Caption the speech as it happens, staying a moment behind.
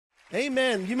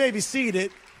Amen. You may be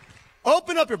seated.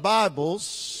 Open up your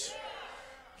Bibles.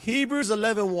 Hebrews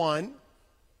 11:1.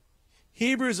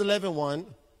 Hebrews 11:1.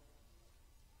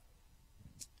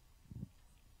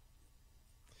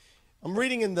 I'm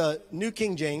reading in the New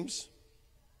King James.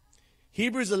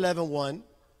 Hebrews 11:1.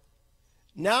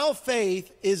 Now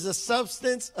faith is the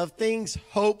substance of things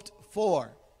hoped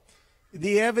for,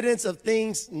 the evidence of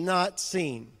things not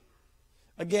seen.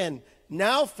 Again,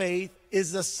 now faith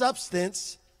is the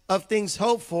substance of things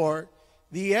hoped for,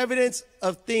 the evidence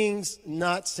of things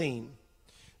not seen.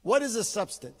 What is a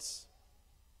substance?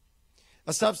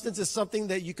 A substance is something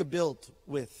that you could build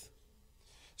with.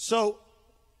 So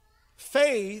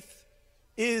faith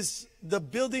is the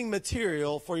building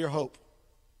material for your hope.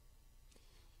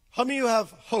 How many of you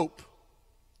have hope?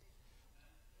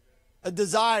 A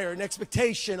desire, an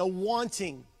expectation, a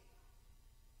wanting.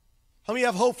 How many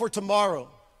have hope for tomorrow?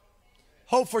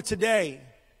 Hope for today?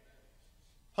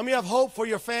 How many have hope for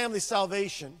your family's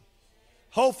salvation?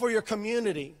 Hope for your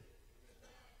community?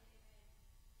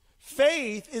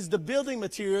 Faith is the building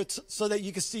material so that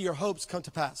you can see your hopes come to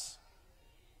pass.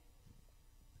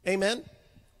 Amen?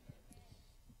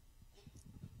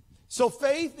 So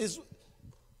faith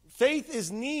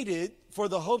is needed for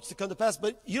the hopes to come to pass,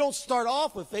 but you don't start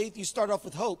off with faith, you start off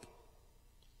with hope.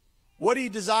 What do you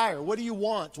desire? What do you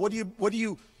want? What do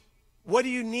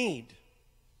you need?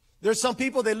 There's some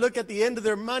people, they look at the end of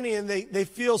their money and they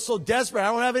feel so desperate.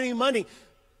 I don't have any money.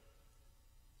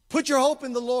 Put your hope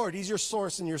in the Lord. He's your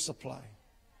source and your supply.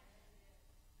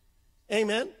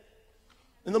 Amen.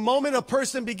 And the moment a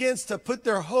person begins to put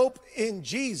their hope in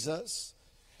Jesus,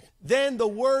 then the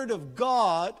word of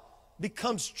God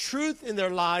becomes truth in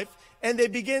their life, and they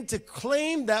begin to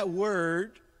claim that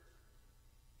word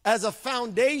as a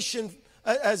foundation,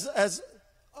 as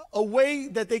a way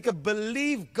that they could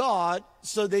believe God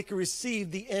so they could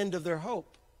receive the end of their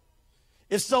hope.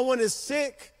 If someone is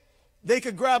sick, they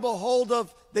could grab a hold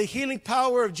of the healing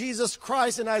power of Jesus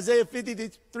Christ in Isaiah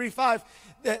 53:5,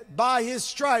 that by his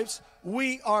stripes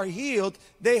we are healed.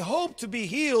 They hope to be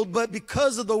healed, but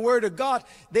because of the word of God,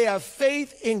 they have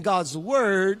faith in God's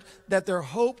word that their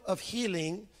hope of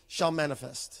healing shall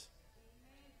manifest.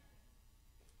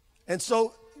 And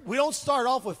so we don't start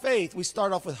off with faith, we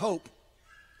start off with hope.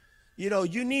 You know,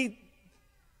 you need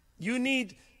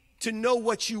to know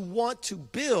what you want to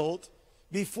build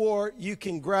before you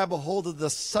can grab a hold of the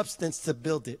substance to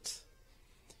build it.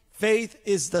 Faith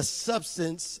is the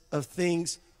substance of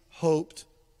things hoped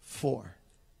for.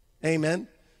 Amen.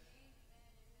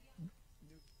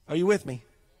 Are you with me?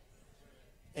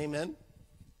 Amen.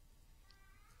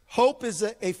 Hope is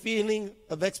a feeling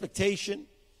of expectation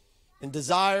and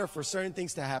desire for certain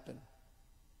things to happen.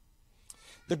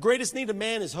 The greatest need of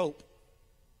man is hope.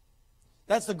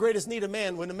 That's the greatest need of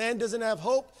man. When a man doesn't have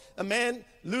hope, a man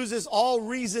loses all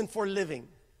reason for living.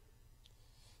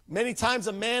 Many times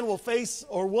a man will face,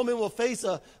 or a woman will face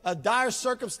a dire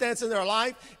circumstance in their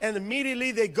life, and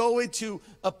immediately they go into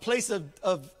a place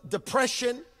of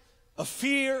depression, of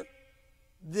fear.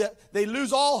 They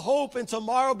lose all hope in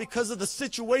tomorrow because of the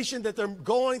situation that they're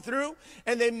going through,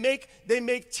 and they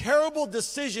make terrible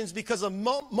decisions because of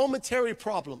momentary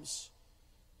problems.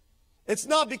 It's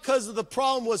not because of the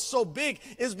problem was so big,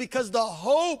 it's because the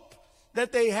hope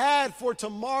that they had for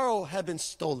tomorrow had been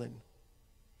stolen.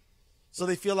 So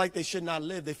they feel like they should not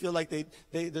live. They feel like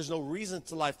there's no reason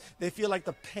to life. They feel like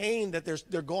the pain that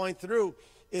they're going through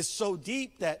is so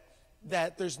deep that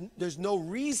there's no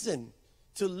reason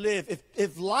to live.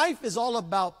 If life is all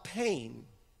about pain,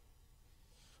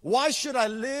 why should I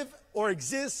live or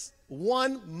exist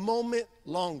one moment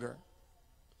longer?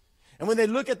 And when they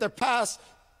look at their past,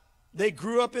 they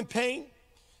grew up in pain.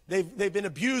 They've been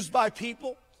abused by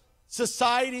people.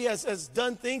 Society has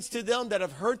done things to them that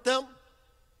have hurt them.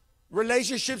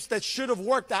 Relationships that should have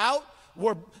worked out,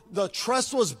 where the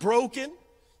trust was broken.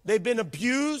 They've been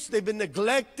abused. They've been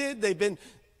neglected. They've been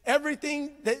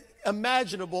everything that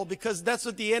imaginable, because that's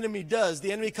what the enemy does.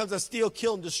 The enemy comes to steal,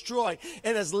 kill, and destroy,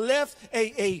 and has left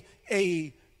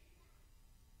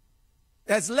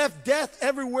death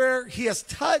everywhere he has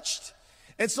touched.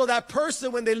 And so that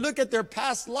person, when they look at their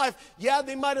past life, yeah,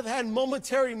 they might have had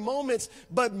momentary moments,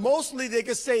 but mostly they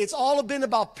could say it's all been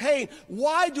about pain.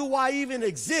 Why do I even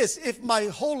exist if my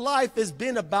whole life has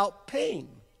been about pain?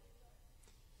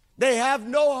 They have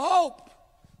no hope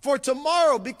for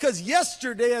tomorrow because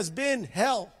yesterday has been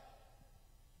hell.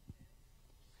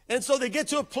 And so they get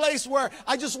to a place where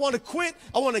I just want to quit.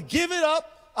 I want to give it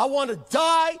up. I want to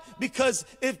die, because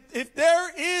if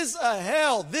there is a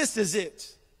hell, this is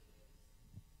it.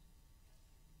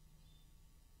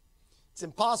 It's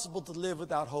impossible to live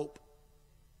without hope.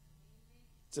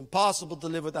 It's impossible to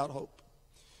live without hope.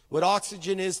 What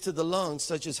oxygen is to the lungs,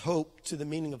 such as hope to the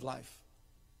meaning of life.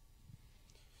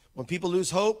 When people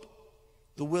lose hope,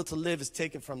 the will to live is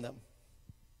taken from them.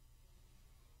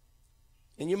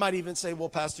 And you might even say, well,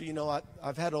 Pastor, you know,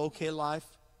 I've had an okay life.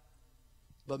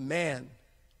 But man,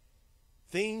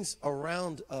 things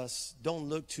around us don't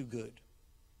look too good.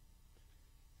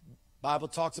 Bible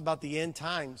talks about the end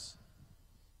times.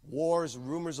 Wars,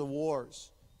 rumors of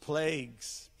wars,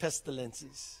 plagues,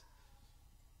 pestilences.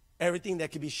 Everything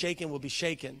that can be shaken will be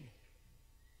shaken.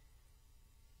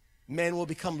 Men will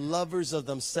become lovers of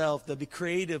themselves. They'll be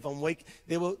creative.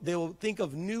 They will think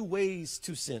of new ways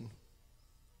to sin.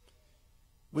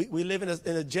 We live in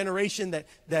a generation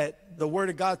that the Word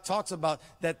of God talks about,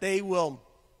 that they will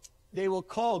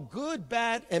call good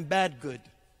bad and bad good.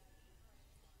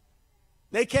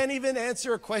 They can't even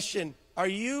answer a question, are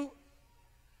you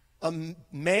a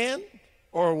man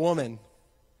or a woman?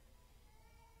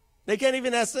 They can't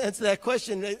even answer that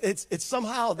question. It's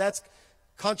somehow that's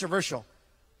controversial.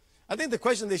 I think the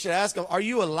question they should ask them, are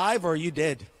you alive or are you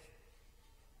dead?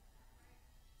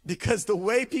 Because the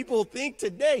way people think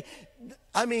today,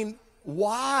 I mean,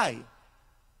 why?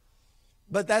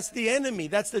 But that's the enemy.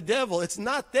 That's the devil. It's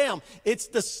not them. It's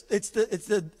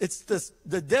the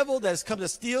devil that has come to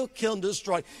steal, kill, and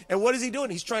destroy. And what is he doing?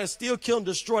 He's trying to steal, kill, and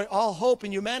destroy all hope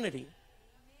in humanity.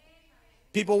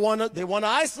 People want to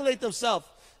isolate themselves.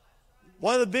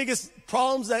 One of the biggest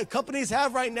problems that companies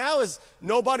have right now is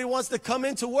nobody wants to come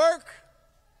into work.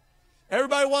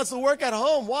 Everybody wants to work at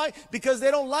home. Why? Because they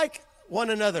don't like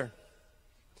one another.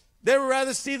 They would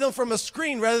rather see them from a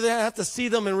screen rather than have to see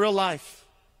them in real life.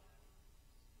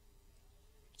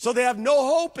 So they have no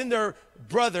hope in their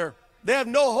brother. They have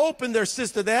no hope in their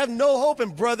sister. They have no hope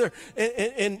in brother,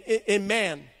 in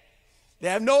man. They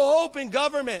have no hope in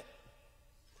government.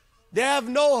 They have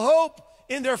no hope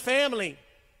in their family.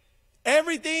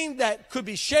 Everything that could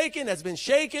be shaken has been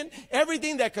shaken.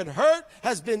 Everything that could hurt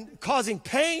has been causing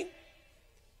pain.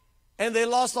 And they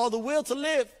lost all the will to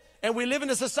live. And we live in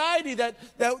a society that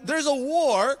there's a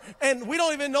war and we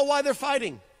don't even know why they're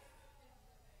fighting.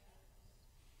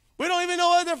 We don't even know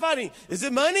why they're fighting. Is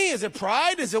it money? Is it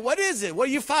pride? What is it? What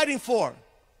are you fighting for?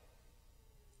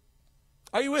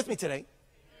 Are you with me today?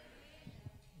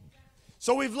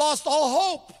 So we've lost all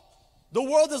hope. The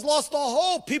world has lost all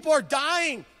hope. People are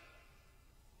dying.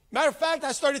 Matter of fact,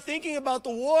 I started thinking about the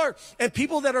war and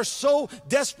people that are so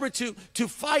desperate to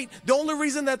fight. The only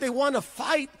reason that they want to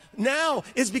fight now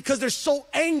is because they're so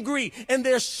angry and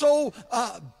they're so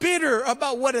bitter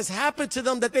about what has happened to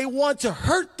them that they want to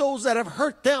hurt those that have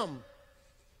hurt them.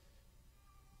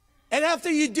 And after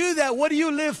you do that, what do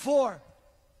you live for?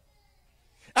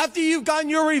 After you've gotten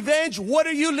your revenge, what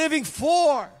are you living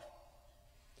for?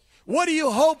 What do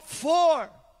you hope for?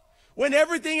 When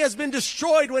everything has been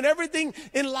destroyed, when everything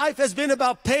in life has been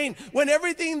about pain, when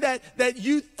everything that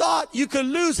you thought you could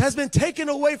lose has been taken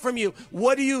away from you,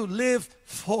 what do you live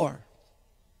for?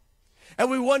 And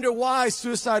we wonder why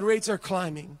suicide rates are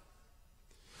climbing.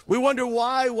 We wonder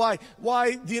why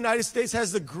the United States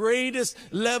has the greatest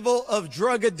level of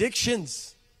drug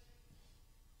addictions.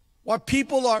 Why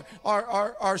people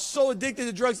are so addicted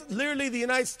to drugs. Literally, the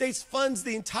United States funds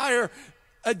the entire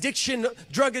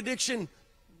drug addiction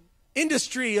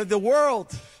industry of the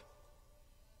world.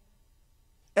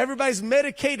 Everybody's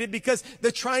medicated because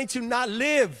they're trying to not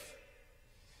live.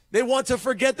 They want to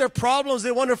forget their problems.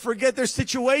 They want to forget their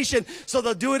situation. So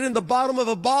they'll do it in the bottom of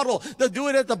a bottle. They'll do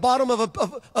it at the bottom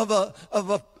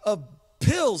of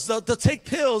pills. They'll take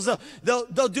pills.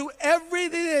 They'll do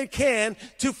everything they can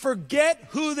to forget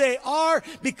who they are,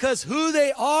 because who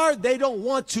they are, they don't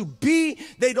want to be.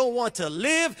 They don't want to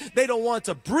live. They don't want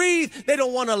to breathe. They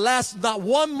don't want to last not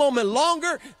one moment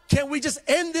longer. Can we just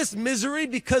end this misery?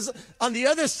 Because on the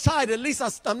other side, at least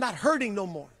I'm not hurting no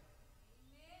more.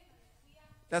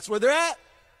 That's where they're at.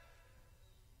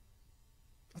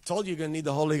 I told you you're going to need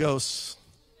the Holy Ghost.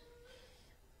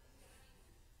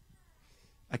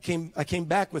 I came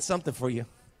back with something for you.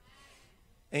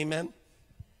 Amen.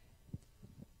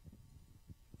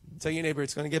 Tell your neighbor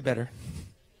it's going to get better.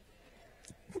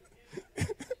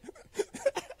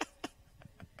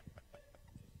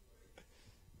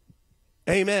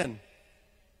 Amen.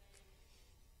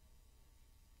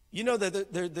 You know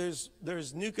that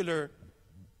there's nuclear,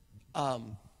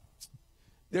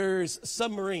 there's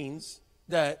submarines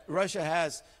that Russia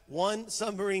has. One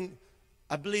submarine,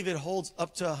 I believe it holds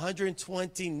up to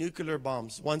 120 nuclear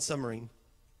bombs, one submarine.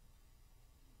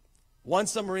 One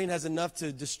submarine has enough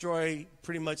to destroy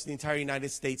pretty much the entire United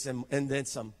States and then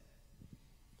some.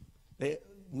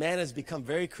 Man has become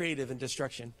very creative in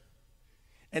destruction.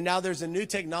 And now there's a new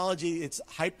technology. It's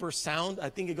hypersound. I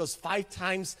think it goes 5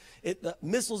 times. The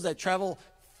missiles that travel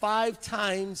 5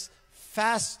 times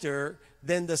faster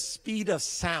than the speed of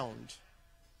sound.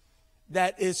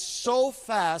 That is so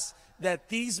fast that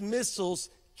these missiles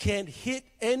can hit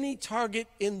any target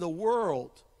in the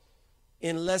world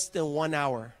in less than 1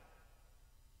 hour.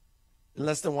 In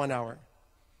less than 1 hour.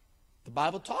 The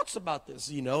Bible talks about this.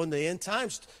 You know, in the end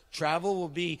times, travel will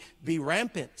be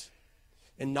rampant.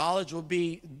 And knowledge will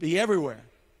be everywhere.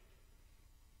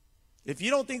 If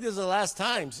you don't think this is the last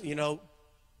times, you know,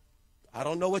 I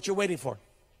don't know what you're waiting for.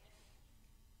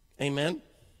 Amen.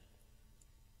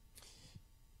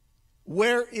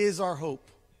 Where is our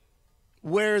hope?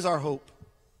 Where is our hope?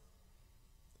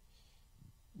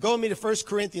 Go with me to 1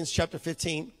 Corinthians chapter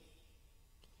 15.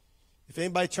 If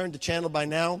anybody turned the channel by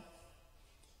now,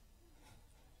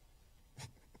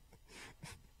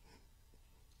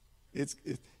 it's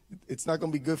not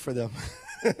going to be good for them.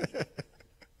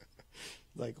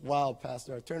 Like, wow,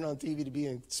 Pastor, I turned on TV to be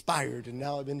inspired, and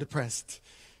now I've been depressed.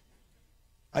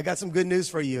 I got some good news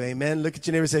for you, amen. Look at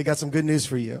your neighbor and say, I got some good news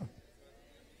for you.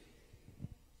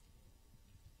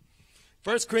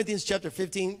 1 Corinthians chapter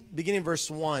 15, beginning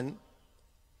verse 1.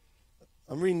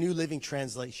 I'm reading New Living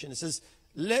Translation. It says,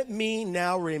 let me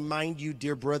now remind you,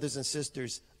 dear brothers and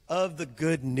sisters, of the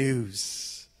good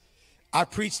news I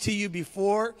preached to you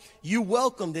before. You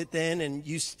welcomed it then, and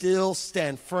you still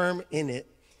stand firm in it.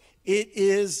 It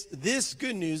is this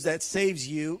good news that saves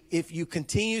you if you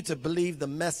continue to believe the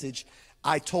message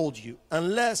I told you.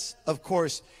 Unless, of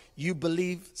course, you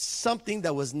believe something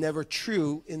that was never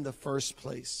true in the first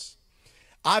place.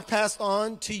 I passed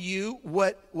on to you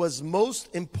what was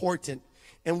most important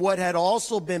and what had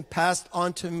also been passed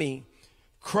on to me.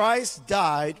 Christ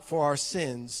died for our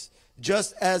sins,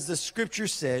 just as the scripture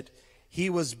said. He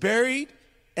was buried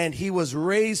and he was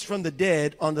raised from the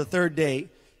dead on the 3rd day,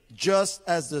 just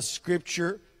as the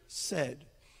scripture said.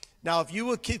 Now, if you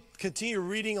will continue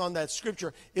reading on that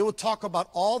scripture, it will talk about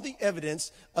all the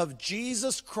evidence of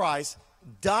Jesus Christ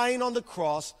dying on the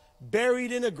cross,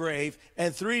 buried in a grave,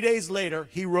 and 3 days later,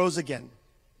 he rose again.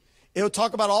 It will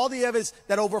talk about all the evidence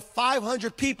that over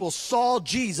 500 people saw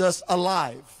Jesus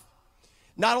alive.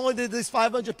 Not only did these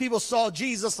 500 people saw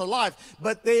Jesus alive,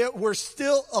 but they were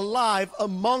still alive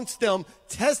amongst them,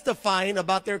 testifying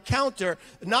about their encounter,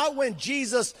 not when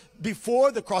Jesus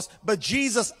before the cross, but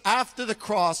Jesus after the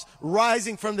cross,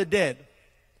 rising from the dead.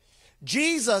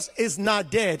 Jesus is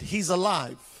not dead. He's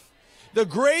alive. The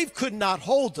grave could not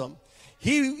hold him.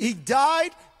 He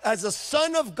died as a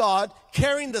son of God,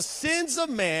 carrying the sins of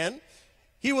man.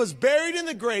 He was buried in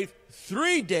the grave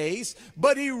 3 days,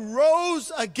 but he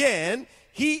rose again.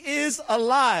 He is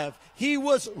alive. He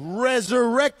was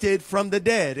resurrected from the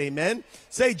dead. Amen.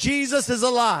 Say, Jesus is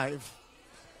alive.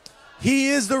 He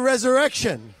is the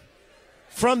resurrection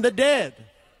from the dead.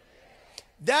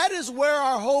 That is where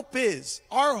our hope is.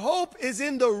 Our hope is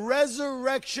in the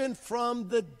resurrection from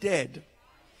the dead.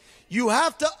 You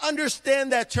have to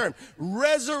understand that term,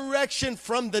 resurrection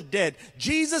from the dead.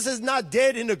 Jesus is not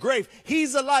dead in the grave.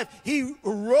 He's alive. He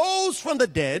rose from the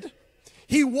dead.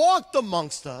 He walked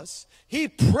amongst us. He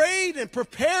prayed and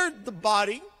prepared the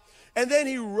body, and then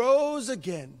he rose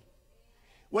again.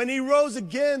 When he rose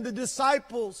again, the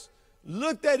disciples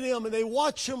looked at him and they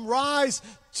watched him rise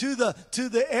to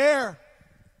the air.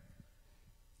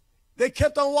 They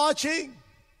kept on watching.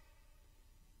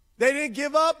 They didn't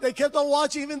give up. They kept on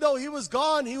watching even though he was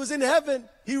gone. He was in heaven.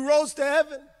 He rose to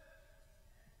heaven.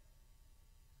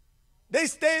 They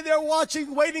stayed there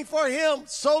watching, waiting for him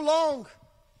so long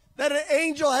that an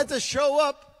angel had to show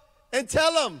up and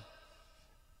tell them,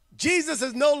 Jesus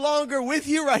is no longer with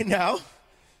you right now.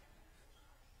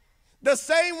 The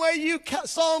same way you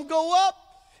saw him go up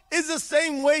is the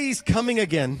same way he's coming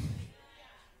again.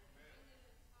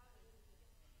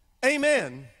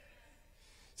 Amen.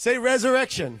 Say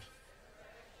resurrection.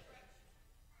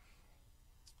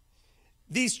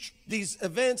 These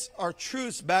events are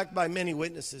truths backed by many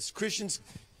witnesses. Christians,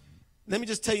 let me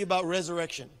just tell you about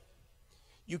resurrection.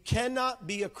 You cannot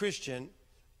be a Christian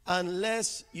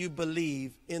unless you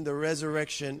believe in the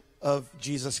resurrection of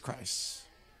Jesus Christ.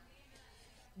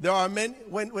 There are many,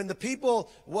 when the people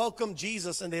welcomed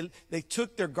Jesus and they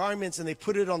took their garments and they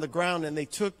put it on the ground, and they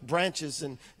took branches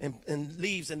and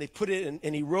leaves and they put it in,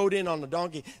 and he rode in on the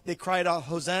donkey, they cried out,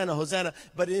 Hosanna, Hosanna.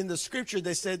 But in the scripture,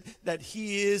 they said that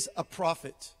he is a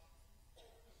prophet.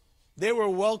 They were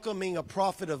welcoming a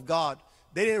prophet of God.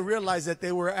 They didn't realize that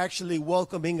they were actually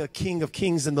welcoming a King of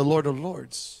Kings and the Lord of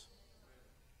Lords.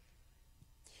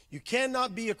 You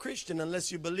cannot be a Christian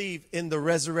unless you believe in the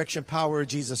resurrection power of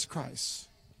Jesus Christ.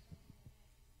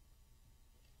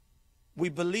 We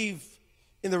believe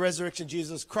in the resurrection of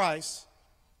Jesus Christ.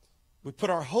 We put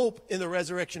our hope in the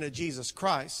resurrection of Jesus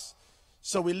Christ.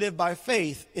 So we live by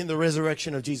faith in the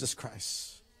resurrection of Jesus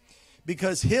Christ.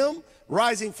 Because him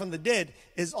rising from the dead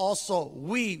is also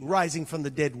we rising from the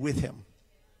dead with him.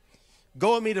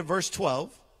 Go with me to verse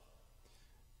 12.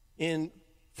 In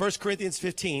 1 Corinthians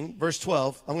 15, verse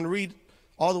 12. I'm going to read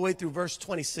all the way through verse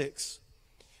 26.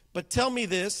 But tell me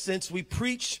this, since we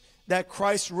preach that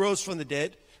Christ rose from the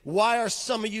dead, why are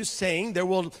some of you saying there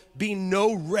will be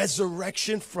no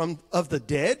resurrection of the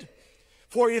dead?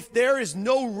 For if there is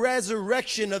no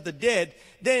resurrection of the dead,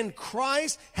 then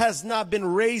Christ has not been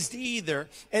raised either.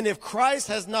 And if Christ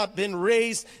has not been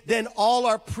raised, then all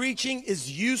our preaching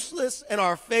is useless and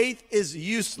our faith is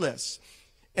useless.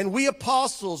 And we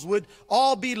apostles would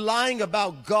all be lying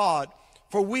about God,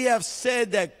 for we have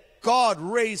said that God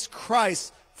raised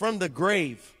Christ from the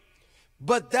grave.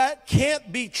 But that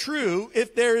can't be true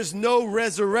if there is no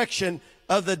resurrection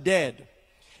of the dead.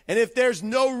 And if there's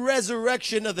no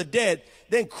resurrection of the dead,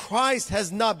 then Christ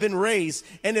has not been raised.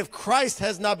 And if Christ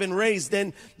has not been raised,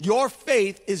 then your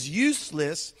faith is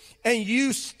useless and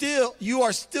you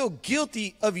are still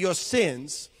guilty of your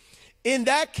sins. In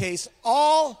that case,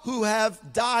 all who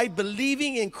have died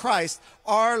believing in Christ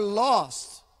are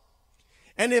lost.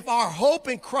 And if our hope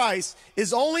in Christ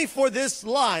is only for this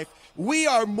life, we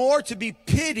are more to be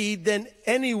pitied than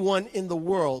anyone in the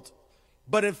world.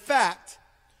 But in fact,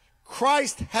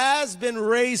 Christ has been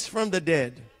raised from the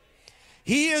dead.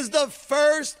 He is the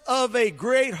first of a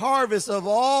great harvest of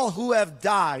all who have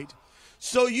died.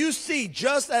 So you see,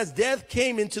 just as death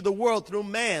came into the world through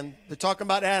man, they're talking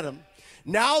about Adam,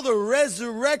 now the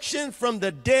resurrection from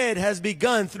the dead has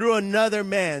begun through another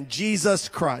man, Jesus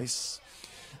Christ.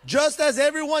 Just as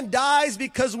everyone dies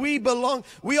because we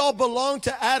all belong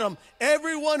to Adam,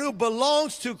 everyone who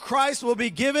belongs to Christ will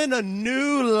be given a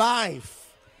new life.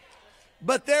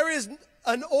 But there is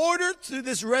an order to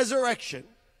this resurrection.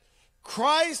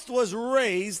 Christ was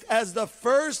raised as the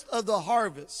first of the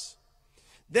harvest.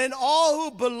 Then all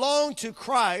who belong to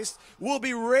Christ will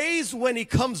be raised when he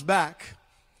comes back.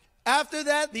 After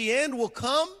that, the end will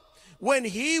come when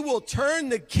he will turn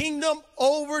the kingdom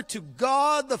over to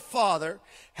God the Father,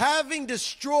 having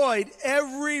destroyed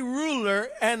every ruler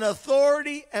and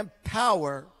authority and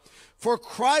power. For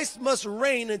Christ must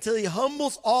reign until he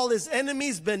humbles all his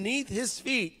enemies beneath his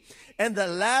feet. And the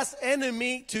last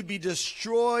enemy to be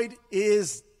destroyed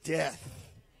is death.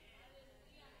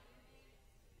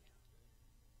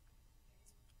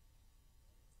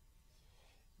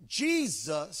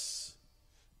 Jesus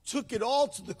took it all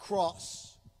to the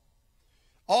cross.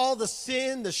 All the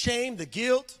sin, the shame, the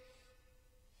guilt.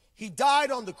 He died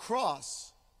on the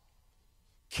cross,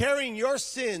 carrying your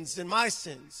sins and my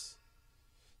sins.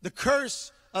 The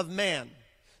curse of man.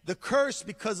 The curse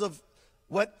because of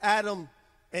what Adam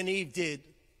and Eve did,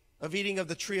 of eating of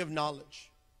the tree of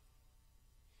knowledge.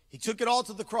 He took it all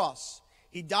to the cross.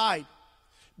 He died.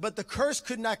 But the curse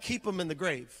could not keep him in the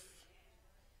grave.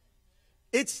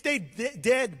 It stayed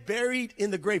dead, buried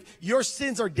in the grave. Your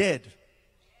sins are dead.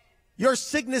 Your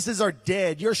sicknesses are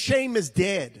dead. Your shame is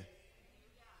dead.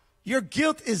 Your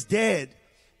guilt is dead.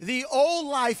 The old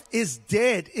life is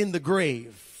dead in the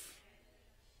grave.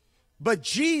 But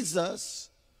Jesus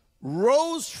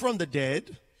rose from the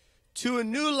dead to a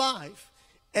new life,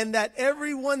 and that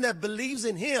everyone that believes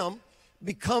in him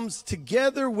becomes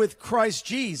together with Christ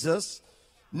Jesus,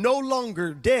 no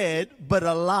longer dead, but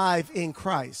alive in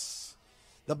Christ.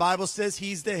 The Bible says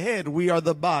he's the head. We are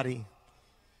the body.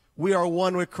 We are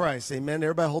one with Christ. Amen.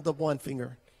 Everybody hold up one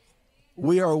finger.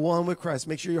 We are one with Christ.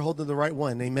 Make sure you're holding the right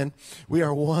one. Amen. We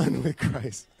are one with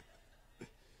Christ.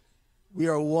 We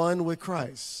are one with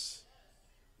Christ.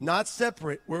 Not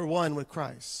separate. We're one with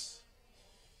Christ.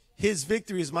 His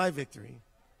victory is my victory.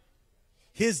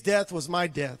 His death was my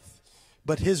death.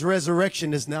 But his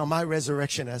resurrection is now my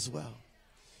resurrection as well.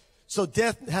 So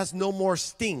death has no more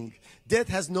sting. Death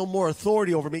has no more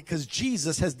authority over me because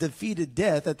Jesus has defeated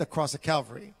death at the cross of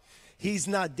Calvary. He's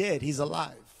not dead. He's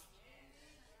alive.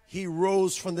 He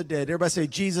rose from the dead. Everybody say,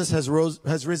 Jesus has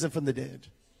risen from the dead.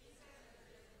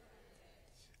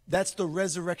 That's the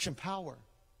resurrection power.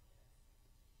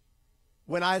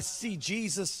 When I see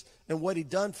Jesus and what he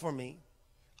done for me,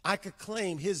 I could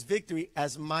claim his victory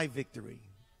as my victory.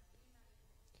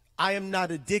 I am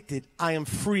not addicted. I am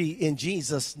free in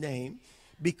Jesus' name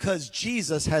because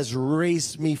Jesus has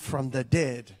raised me from the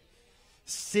dead.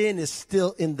 Sin is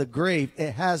still in the grave.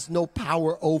 It has no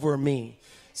power over me.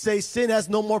 Say, sin has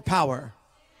no more power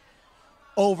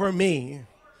over me.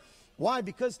 Why?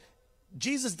 Because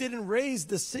Jesus didn't raise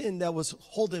the sin that was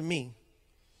holding me.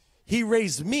 He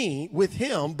raised me with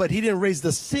him, but he didn't raise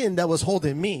the sin that was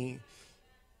holding me.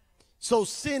 So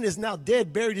sin is now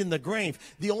dead, buried in the grave.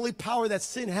 The only power that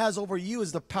sin has over you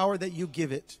is the power that you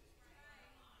give it.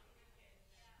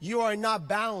 You are not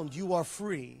bound, you are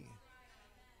free.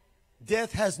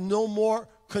 Death has no more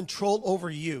control over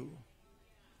you.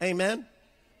 Amen?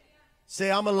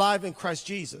 Say, I'm alive in Christ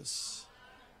Jesus.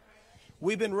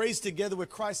 We've been raised together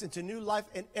with Christ into new life,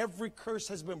 and every curse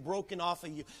has been broken off of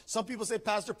you. Some people say,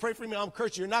 Pastor, pray for me, I'm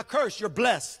cursed. You're not cursed, you're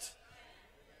blessed.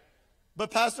 But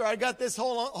Pastor, I got this,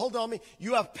 hold on me.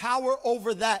 You have power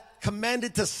over that. Command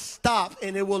it to stop,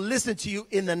 and it will listen to you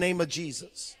in the name of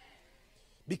Jesus.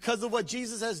 Because of what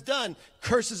Jesus has done,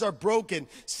 curses are broken.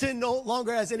 Sin no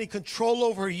longer has any control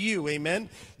over you. Amen.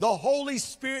 The Holy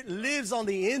Spirit lives on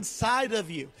the inside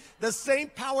of you. The same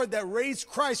power that raised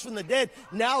Christ from the dead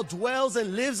now dwells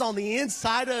and lives on the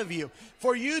inside of you.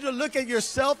 For you to look at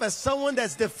yourself as someone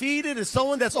that's defeated, as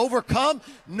someone that's overcome,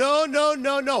 no, no,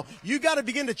 no, no. You got to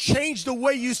begin to change the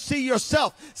way you see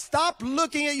yourself. Stop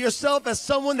looking at yourself as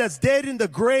someone that's dead in the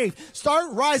grave.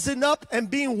 Start rising up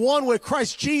and being one with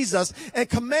Christ Jesus, and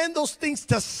command those things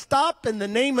to stop in the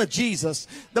name of Jesus.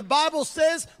 The Bible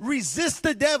says, resist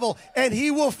the devil and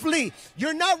he will flee.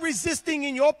 You're not resisting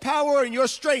in your power and your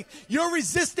strength. You're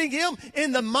resisting him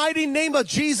in the mighty name of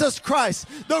Jesus Christ,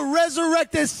 the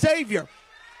resurrected Savior.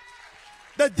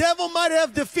 The devil might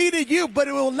have defeated you, but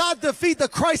it will not defeat the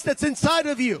Christ that's inside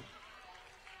of you.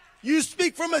 You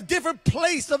speak from a different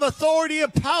place of authority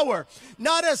and power,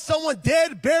 not as someone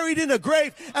dead, buried in a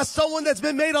grave, as someone that's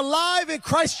been made alive in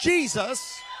Christ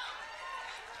Jesus.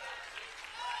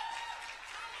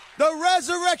 The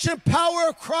resurrection power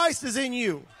of Christ is in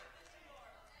you.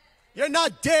 You're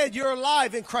not dead, you're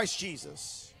alive in Christ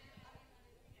Jesus.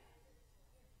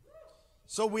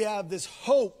 So we have this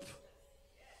hope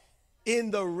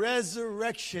in the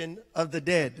resurrection of the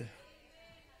dead,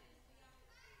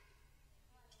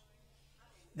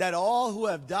 that all who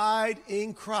have died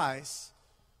in Christ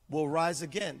will rise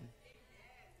again.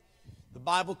 The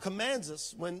Bible commands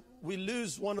us when we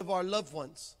lose one of our loved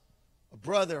ones, a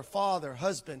brother, father,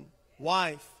 husband,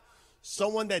 wife,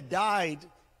 someone that died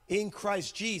in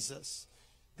Christ Jesus,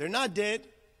 they're not dead,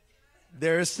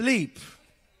 they're asleep.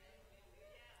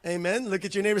 Amen. Look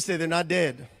at your neighbor and say, they're not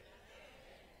dead.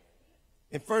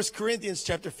 In 1 Corinthians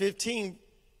chapter 15,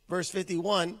 verse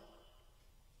 51,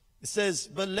 it says,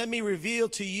 but let me reveal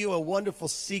to you a wonderful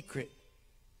secret.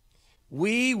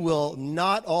 We will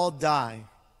not all die,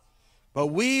 but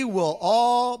we will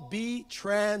all be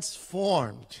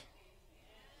transformed.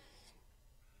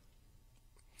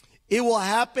 It will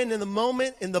happen in the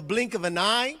moment, in the blink of an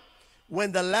eye,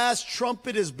 when the last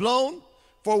trumpet is blown.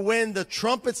 For when the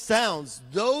trumpet sounds,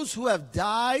 those who have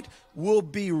died will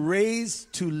be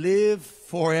raised to live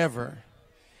forever.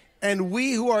 And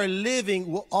we who are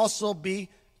living will also be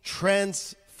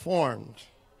transformed.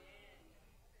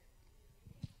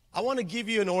 I want to give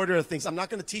you an order of things. I'm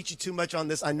not going to teach you too much on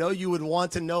this. I know you would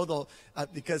want to know, though,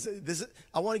 because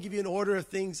I want to give you an order of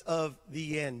things of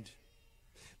the end.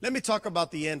 Let me talk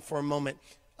about the end for a moment.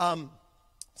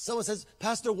 Someone says,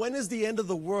 Pastor, when is the end of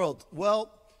the world? Well,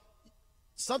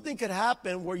 something could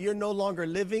happen where you're no longer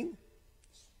living.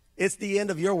 It's the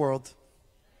end of your world.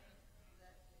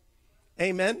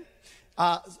 Amen.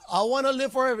 I want to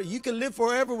live forever. You can live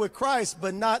forever with Christ,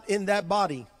 but not in that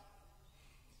body.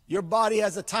 Your body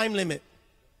has a time limit.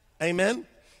 Amen.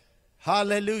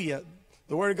 Hallelujah.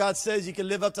 The Word of God says you can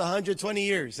live up to 120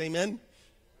 years. Amen.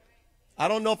 I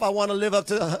don't know if I want to live up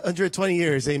to 120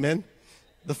 years. Amen.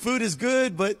 The food is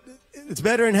good, but it's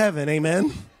better in heaven.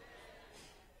 Amen.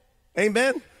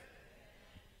 Amen.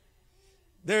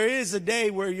 There is a day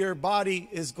where your body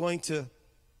is going to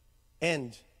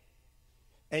end,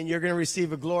 and you're going to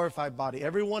receive a glorified body.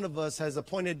 Every one of us has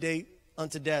appointed date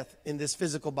unto death in this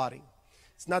physical body.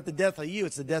 It's not the death of you,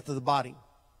 it's the death of the body.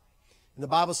 And the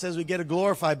Bible says we get a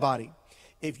glorified body.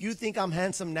 If you think I'm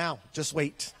handsome now, just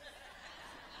wait.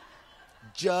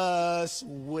 Just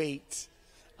wait.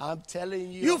 I'm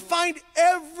telling you. You find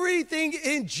everything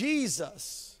in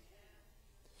Jesus.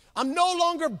 I'm no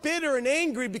longer bitter and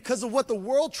angry because of what the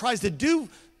world tries to do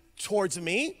towards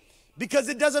me, because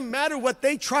it doesn't matter what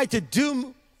they try to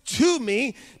do to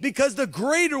me, because the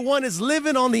greater one is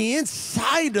living on the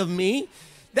inside of me,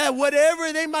 that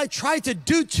whatever they might try to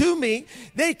do to me,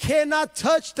 they cannot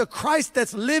touch the Christ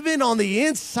that's living on the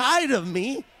inside of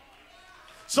me.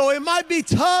 So it might be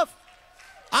tough.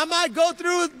 I might go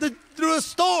through a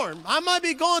storm. I might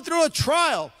be going through a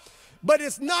trial. But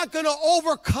it's not going to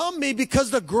overcome me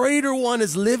because the greater one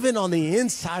is living on the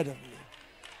inside of me.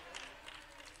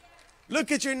 Look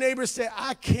at your neighbor and say,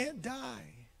 I can't die.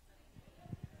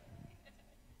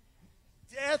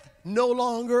 Death no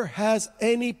longer has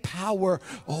any power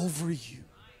over you.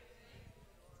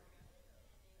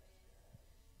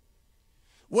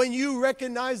 When you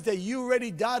recognize that you already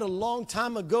died a long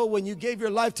time ago when you gave your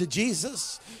life to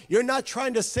Jesus, you're not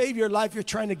trying to save your life, you're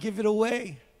trying to give it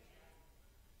away.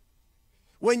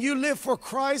 When you live for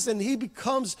Christ and He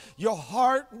becomes your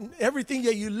heart, everything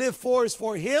that you live for is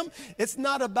for Him. It's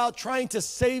not about trying to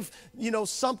save,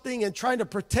 something and trying to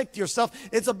protect yourself.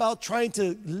 It's about trying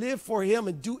to live for Him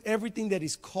and do everything that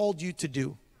He's called you to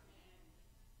do.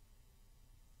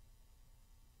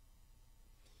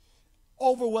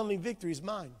 Overwhelming victory is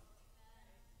mine.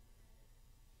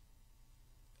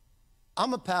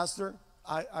 I'm a pastor.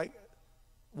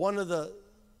 One of the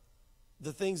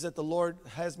things that the Lord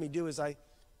has me do is I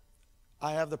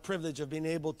have the privilege of being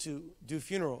able to do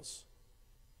funerals.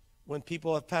 When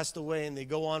people have passed away and they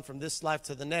go on from this life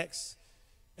to the next,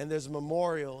 and there's a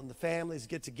memorial and the families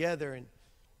get together.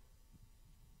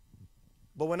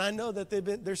 But when I know that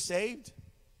they're saved,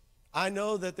 I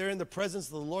know that they're in the presence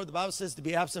of the Lord. The Bible says to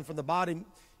be absent from the body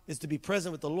is to be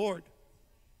present with the Lord.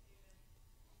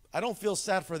 I don't feel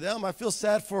sad for them. I feel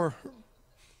sad for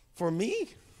me.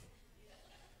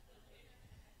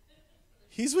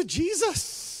 He's with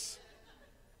Jesus.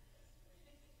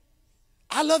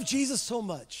 I love Jesus so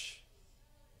much.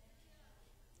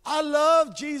 I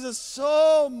love Jesus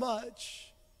so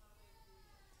much.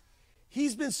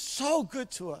 He's been so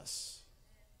good to us.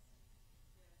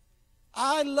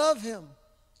 I love Him.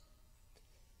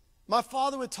 My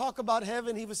father would talk about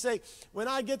heaven. He would say, when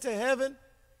I get to heaven,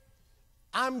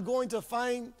 I'm going to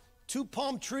find 2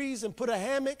 palm trees and put a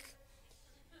hammock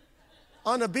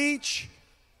on a beach.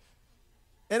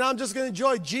 And I'm just going to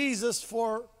enjoy Jesus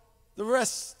for the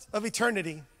rest of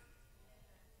eternity.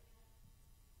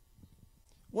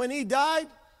 When He died,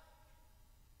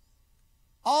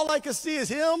 all I could see is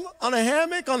Him on a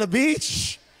hammock on a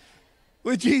beach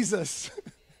with Jesus.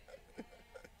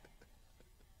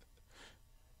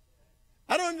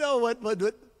 I don't know what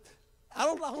I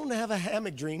don't have a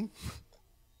hammock dream.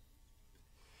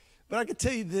 But I can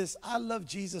tell you this, I love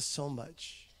Jesus so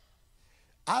much.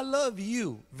 I love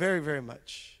you very, very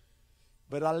much.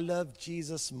 But I love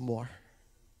Jesus more.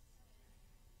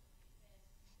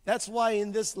 That's why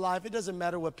in this life, it doesn't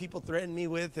matter what people threaten me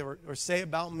with or say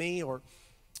about me or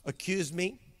accuse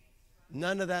me.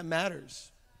 None of that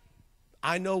matters.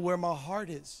 I know where my heart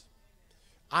is.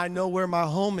 I know where my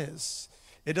home is.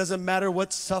 It doesn't matter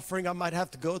what suffering I might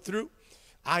have to go through.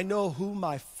 I know who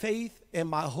my faith and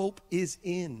my hope is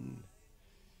in.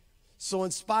 So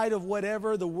in spite of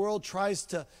whatever the world tries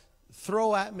to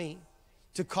throw at me,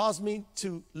 to cause me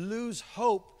to lose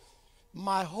hope,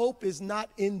 my hope is not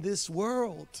in this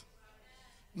world.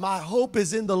 My hope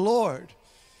is in the Lord.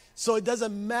 So it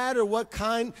doesn't matter what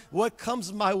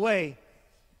comes my way.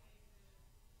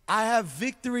 I have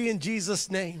victory in Jesus'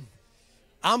 name.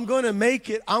 I'm going to make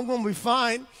it. I'm going to be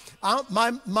fine. I'm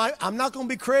not going to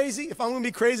be crazy. If I'm going to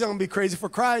be crazy, I'm going to be crazy for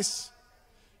Christ.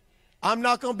 I'm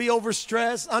not going to be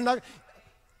overstressed.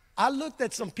 I looked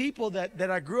at some people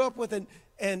that I grew up with,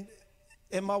 and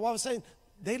my wife was saying,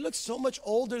 they look so much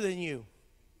older than you.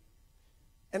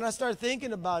 And I started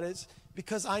thinking about it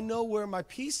because I know where my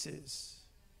peace is.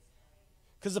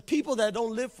 Because the people that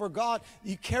don't live for God,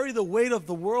 you carry the weight of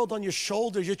the world on your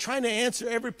shoulders. You're trying to answer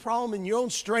every problem in your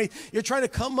own strength. You're trying to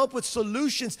come up with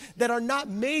solutions that are not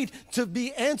made to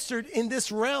be answered in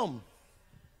this realm.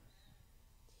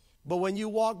 But when you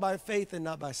walk by faith and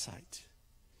not by sight,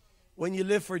 when you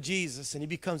live for Jesus and He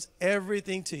becomes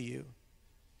everything to you,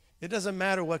 it doesn't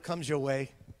matter what comes your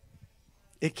way.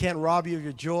 It can't rob you of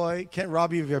your joy. It can't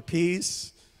rob you of your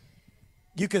peace.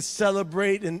 You can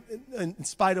celebrate in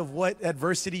spite of what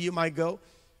adversity you might go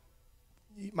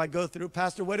through.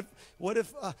 Pastor, what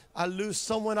if I lose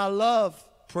someone I love?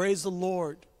 Praise the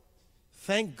Lord.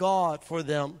 Thank God for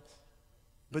them.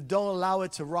 But don't allow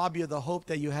it to rob you of the hope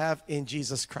that you have in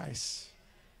Jesus Christ.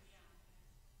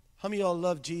 How many of y'all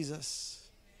love Jesus?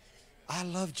 I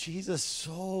love Jesus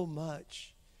so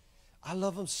much. I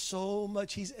love Him so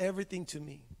much. He's everything to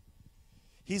me.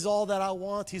 He's all that I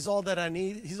want. He's all that I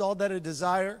need. He's all that I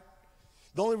desire.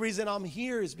 The only reason I'm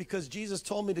here is because Jesus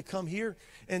told me to come here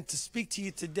and to speak to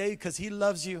you today because He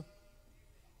loves you.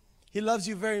 He loves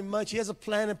you very much. He has a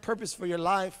plan and purpose for your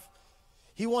life.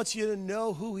 He wants you to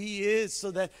know who He is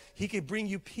so that He can bring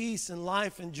you peace and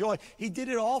life and joy. He did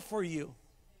it all for you.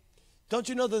 Don't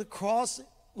you know the cross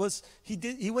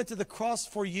He went to the cross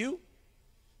for you?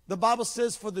 The Bible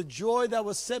says for the joy that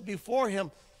was set before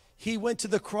Him, He went to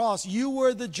the cross. You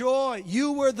were the joy.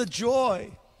 You were the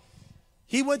joy.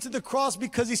 He went to the cross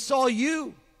because He saw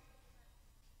you.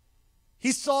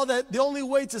 He saw that the only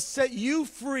way to set you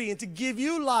free and to give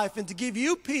you life and to give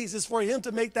you peace is for Him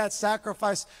to make that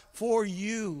sacrifice for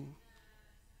you.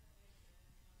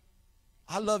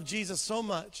 I love Jesus so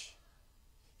much.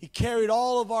 He carried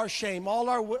all of our shame,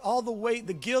 all the weight,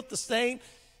 the guilt, the stain,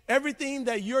 everything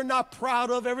that you're not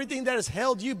proud of, everything that has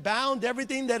held you bound,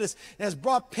 everything that has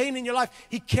brought pain in your life.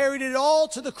 He carried it all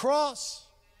to the cross.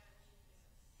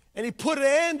 And he put an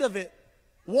end of it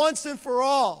once and for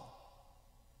all.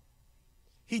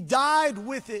 He died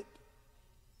with it.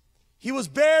 He was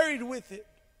buried with it.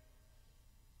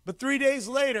 But 3 days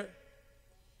later,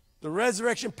 the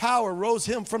resurrection power rose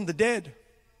him from the dead.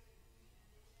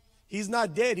 He's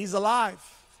not dead, he's alive.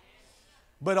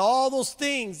 But all those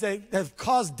things that have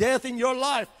caused death in your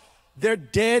life, they're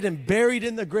dead and buried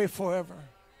in the grave forever.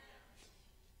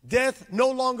 Death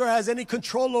no longer has any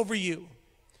control over you.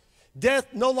 Death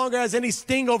no longer has any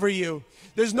sting over you.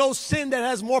 There's no sin that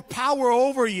has more power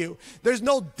over you. There's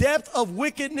no depth of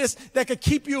wickedness that could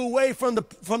keep you away from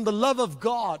the love of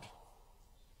God.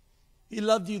 He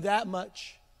loved you that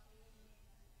much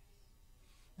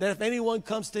that if anyone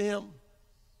comes to him,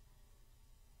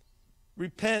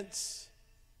 repents,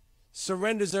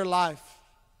 surrenders their life,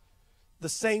 the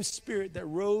same Spirit that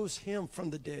rose him from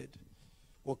the dead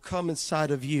will come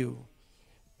inside of you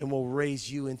and will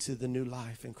raise you into the new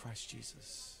life in Christ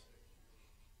Jesus.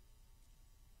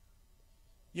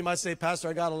 You might say, Pastor,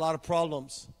 I got a lot of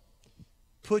problems.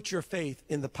 Put your faith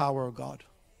in the power of God.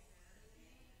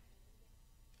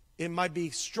 It might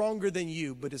be stronger than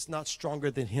you, but it's not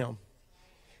stronger than him.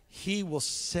 He will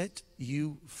set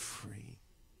you free.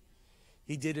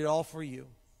 He did it all for you,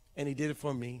 and he did it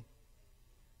for me.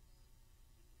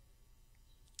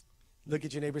 Look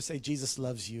at your neighbor and say, Jesus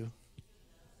loves you.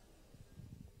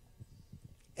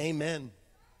 Amen.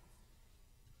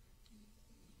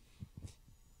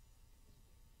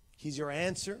 He's your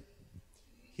answer.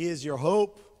 He is your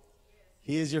hope.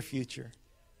 He is your future.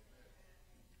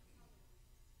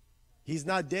 He's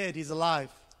not dead. He's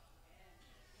alive.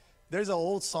 There's an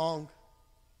old song.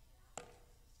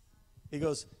 He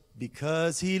goes,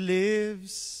 because he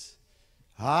lives,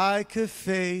 I could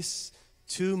face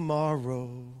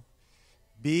tomorrow.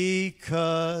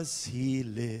 Because he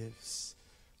lives,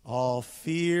 all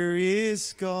fear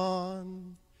is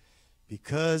gone.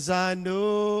 Because I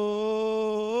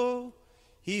know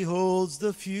he holds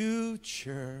the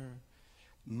future.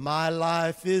 My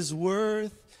life is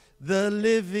worth the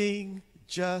living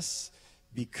just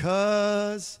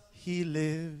because he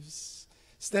lives.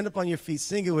 Stand up on your feet.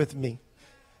 Sing it with me.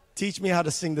 Teach me how to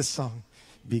sing this song.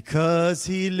 Because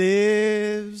he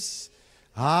lives,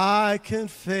 I can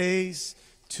face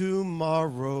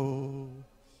tomorrow.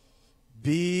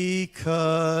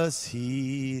 Because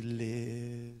he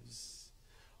lives,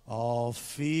 all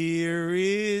fear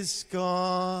is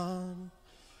gone.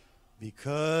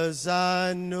 Because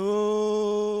I know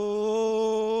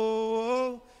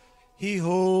he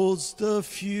holds the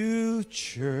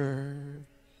future.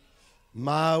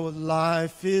 My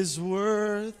life is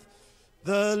worth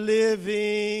the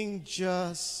living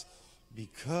just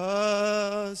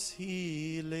because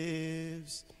he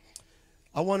lives.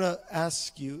 I want to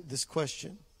ask you this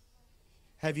question.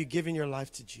 Have you given your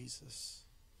life to Jesus?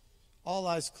 All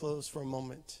eyes closed for a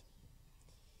moment.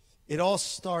 It all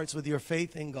starts with your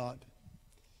faith in God.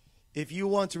 If you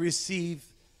want to receive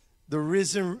the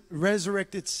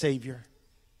resurrected Savior,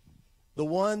 the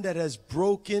one that has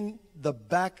broken the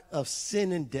back of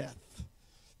sin and death,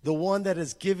 the one that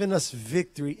has given us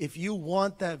victory, if you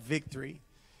want that victory,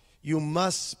 you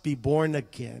must be born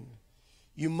again.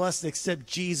 You must accept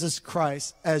Jesus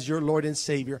Christ as your Lord and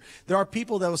Savior. There are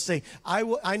people that will say,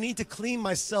 I need to clean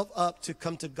myself up to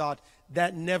come to God.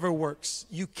 That never works.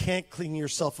 You can't clean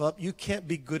yourself up. You can't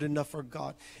be good enough for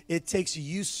God. It takes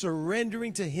you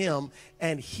surrendering to him,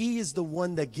 and he is the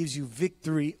one that gives you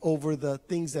victory over the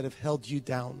things that have held you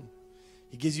down.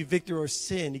 He gives you victory over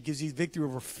sin. He gives you victory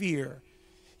over fear.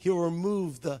 He'll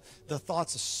remove the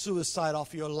thoughts of suicide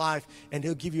off your life, and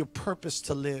he'll give you a purpose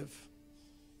to live.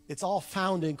 It's all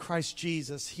found in Christ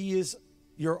Jesus. He is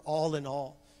your all in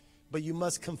all. But you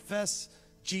must confess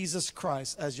Jesus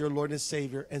Christ as your Lord and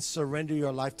Savior and surrender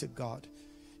your life to God.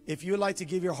 If you would like to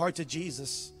give your heart to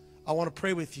Jesus, I want to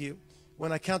pray with you.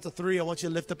 When I count to 3, I want you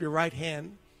to lift up your right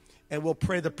hand, and we'll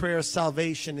pray the prayer of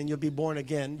salvation, and you'll be born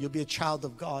again. You'll be a child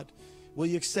of God. Will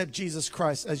you accept Jesus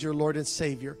Christ as your Lord and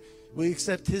Savior? Will you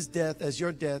accept his death as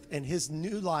your death and his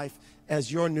new life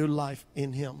as your new life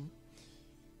in him?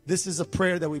 This is a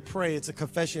prayer that we pray. It's a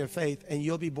confession of faith, and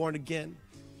you'll be born again.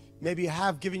 Maybe you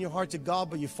have given your heart to God,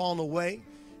 but you've fallen away,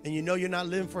 and you know you're not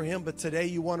living for him, but today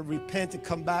you want to repent and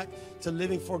come back to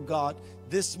living for God.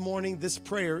 This morning, this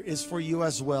prayer is for you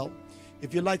as well.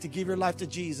 If you'd like to give your life to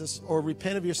Jesus or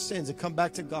repent of your sins and come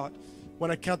back to God,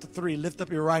 when I count to 3, lift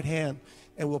up your right hand,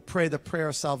 and we'll pray the prayer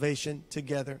of salvation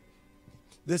together.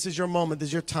 This is your moment. This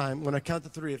is your time. When I count to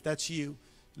 3, if that's you,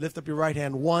 lift up your right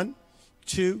hand. 1,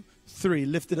 2, 3.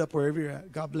 Lift it up wherever you're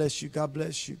at. God bless you. God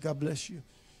bless you. God bless you.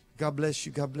 God bless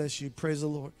you. God bless you. Praise the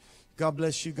Lord. God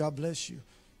bless you. God bless you.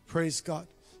 Praise God.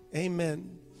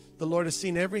 Amen. The Lord has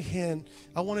seen every hand.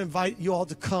 I want to invite you all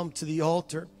to come to the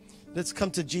altar. Let's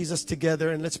come to Jesus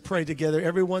together and let's pray together.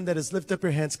 Everyone that has lifted up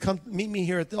your hands, come meet me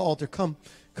here at the altar. Come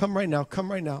right now.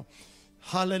 Come right now.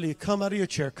 Hallelujah. Come out of your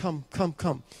chair. Come.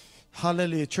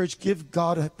 Hallelujah. Church, give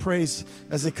God a praise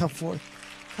as they come forth.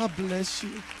 God bless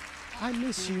you. I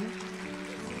miss you.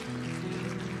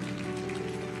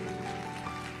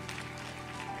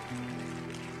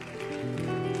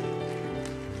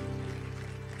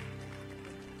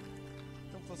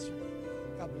 Come closer.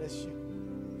 God bless you.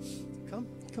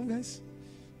 Come, guys.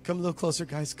 Come a little closer,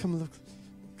 guys. Come a little.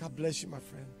 God bless you, my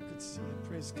friend. Good to see you.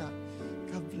 Praise God.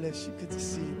 God bless you. Good to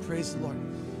see you. Praise the Lord.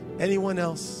 Anyone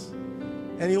else?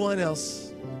 Anyone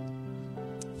else?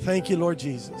 Thank you, Lord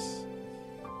Jesus.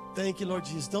 Thank you, Lord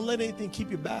Jesus. Don't let anything keep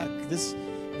you back. This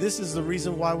is the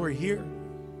reason why we're here.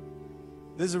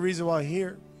 This is the reason why we're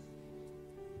here.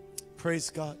 Praise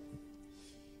God.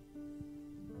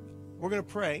 We're going to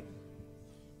pray,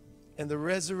 and the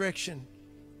resurrection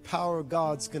power of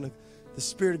the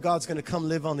Spirit of God's going to come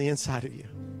live on the inside of you.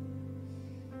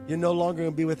 You're no longer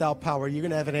going to be without power. You're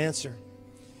going to have an answer.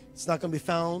 It's not going to be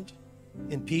found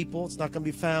in people. It's not going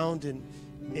to be found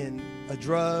in a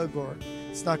drug, or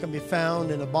it's not going to be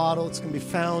found in a bottle. It's going to be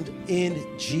found in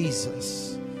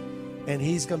Jesus. And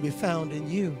He's going to be found in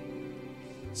you.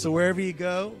 So wherever you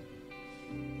go,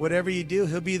 whatever you do,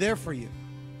 He'll be there for you.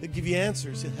 He'll give you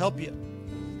answers. He'll help you.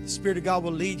 The Spirit of God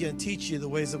will lead you and teach you the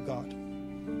ways of God.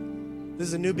 This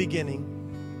is a new beginning.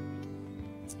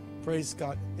 Praise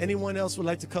God. Anyone else would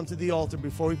like to come to the altar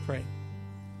before we pray?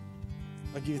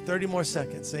 I'll give you 30 more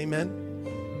seconds.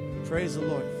 Amen. Praise the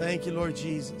Lord. Thank you, Lord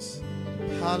Jesus.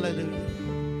 Hallelujah.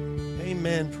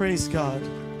 Amen. Praise God.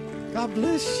 God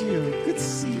bless you. Good to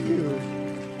see you.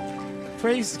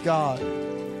 Praise God.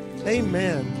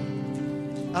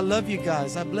 Amen. I love you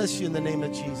guys. I bless you in the name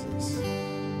of Jesus.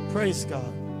 Praise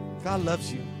God. God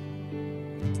loves you.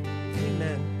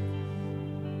 Amen.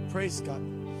 Praise God.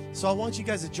 So I want you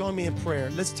guys to join me in prayer.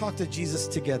 Let's talk to Jesus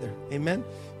together. Amen.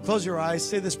 Close your eyes.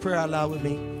 Say this prayer out loud with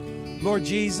me. Lord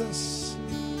Jesus,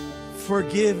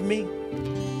 forgive me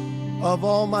of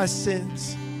all my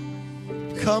sins.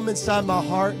 Come inside my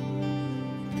heart.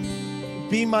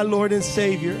 Be my Lord and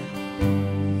Savior.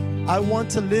 I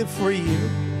want to live for you.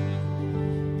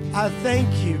 I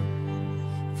thank you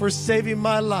for saving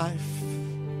my life.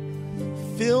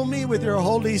 Fill me with your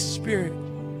Holy Spirit.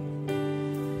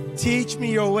 Teach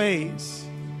me your ways.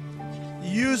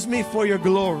 Use me for your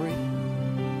glory.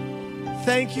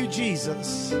 Thank you,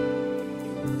 Jesus.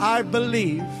 I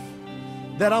believe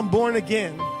that I'm born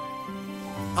again.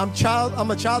 I'm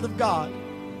a child of God.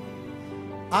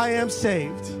 I am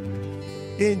saved.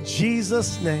 In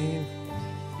Jesus' name.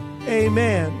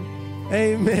 Amen.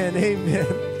 Amen. Amen.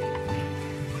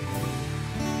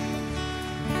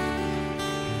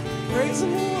 Praise the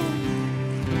Lord.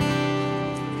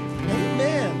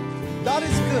 Amen. God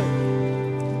is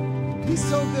good. He's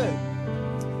so good.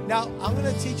 Now, I'm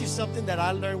going to teach you something that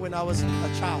I learned when I was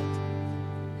a child.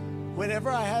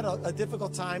 Whenever I had a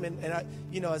difficult time, and I,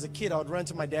 as a kid, I would run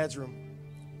to my dad's room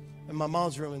and my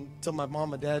mom's room until my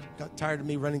mom and dad got tired of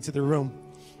me running to the room,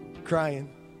 crying.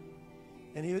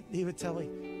 And he would tell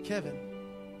me, Kevin,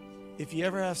 if you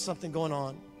ever have something going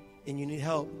on and you need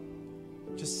help,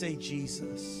 just say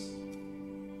Jesus.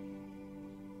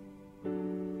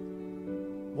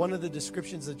 One of the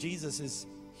descriptions of Jesus is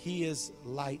He is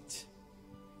light.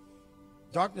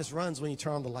 Darkness runs when you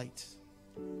turn on the light.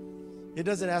 It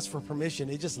doesn't ask for permission.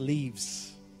 It just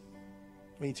leaves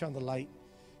when you turn on the light.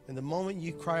 And the moment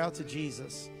you cry out to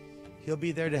Jesus, He'll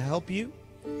be there to help you.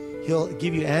 He'll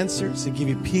give you answers. He'll give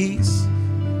you peace.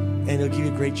 And He'll give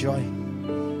you great joy.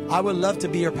 I would love to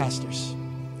be your pastors.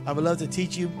 I would love to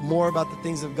teach you more about the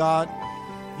things of God.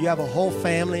 You have a whole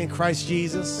family in Christ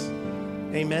Jesus.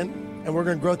 Amen. And we're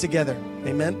going to grow together.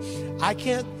 Amen. I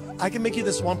can make you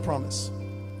this one promise.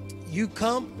 You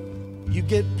come, you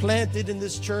get planted in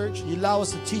this church, you allow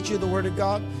us to teach you the Word of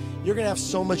God, you're going to have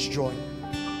so much joy.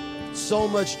 So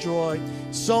much joy,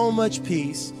 so much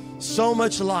peace, so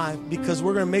much life, because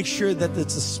we're going to make sure that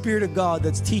it's the Spirit of God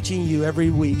that's teaching you every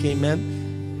week.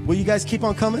 Amen. Will you guys keep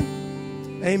on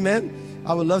coming? Amen.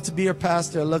 I would love to be your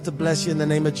pastor. I'd love to bless you in the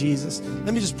name of Jesus.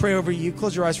 Let me just pray over you.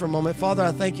 Close your eyes for a moment. Father,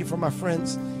 I thank you for my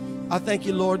friends. I thank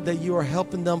you, Lord, that you are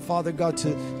helping them, Father God, to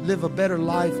live a better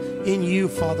life in you,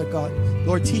 Father God.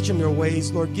 Lord, teach them your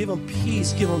ways. Lord, give them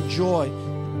peace. Give them joy.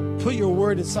 put your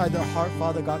word inside their heart,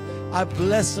 Father God. I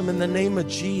bless them in the name of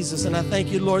Jesus. And I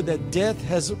thank you, Lord, that death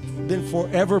has been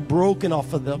forever broken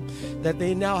off of them, that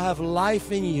they now have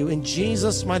life in you, in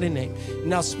Jesus' mighty name.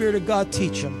 Now, Spirit of God,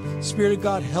 teach them. Spirit of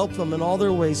God, help them in all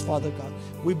their ways, Father God.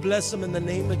 We bless them in the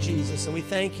name of Jesus, and we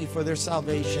thank you for their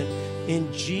salvation.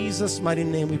 In Jesus' mighty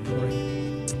name we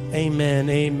pray. Amen,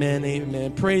 amen,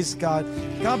 amen. Praise God.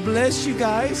 God bless you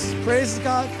guys. Praise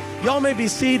God. Y'all may be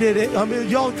seated.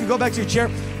 Y'all can go back to your chair.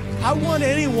 I want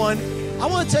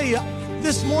to tell you,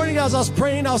 this morning as I was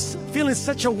praying, I was feeling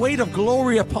such a weight of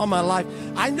glory upon my life.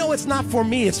 I know it's not for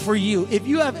me, it's for you. If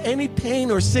you have any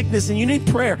pain or sickness and you need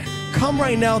prayer, come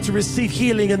right now to receive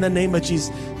healing in the name of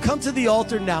Jesus. Come to the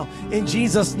altar now in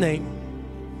Jesus' name.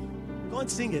 Go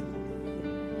and sing it.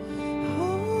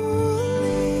 Oh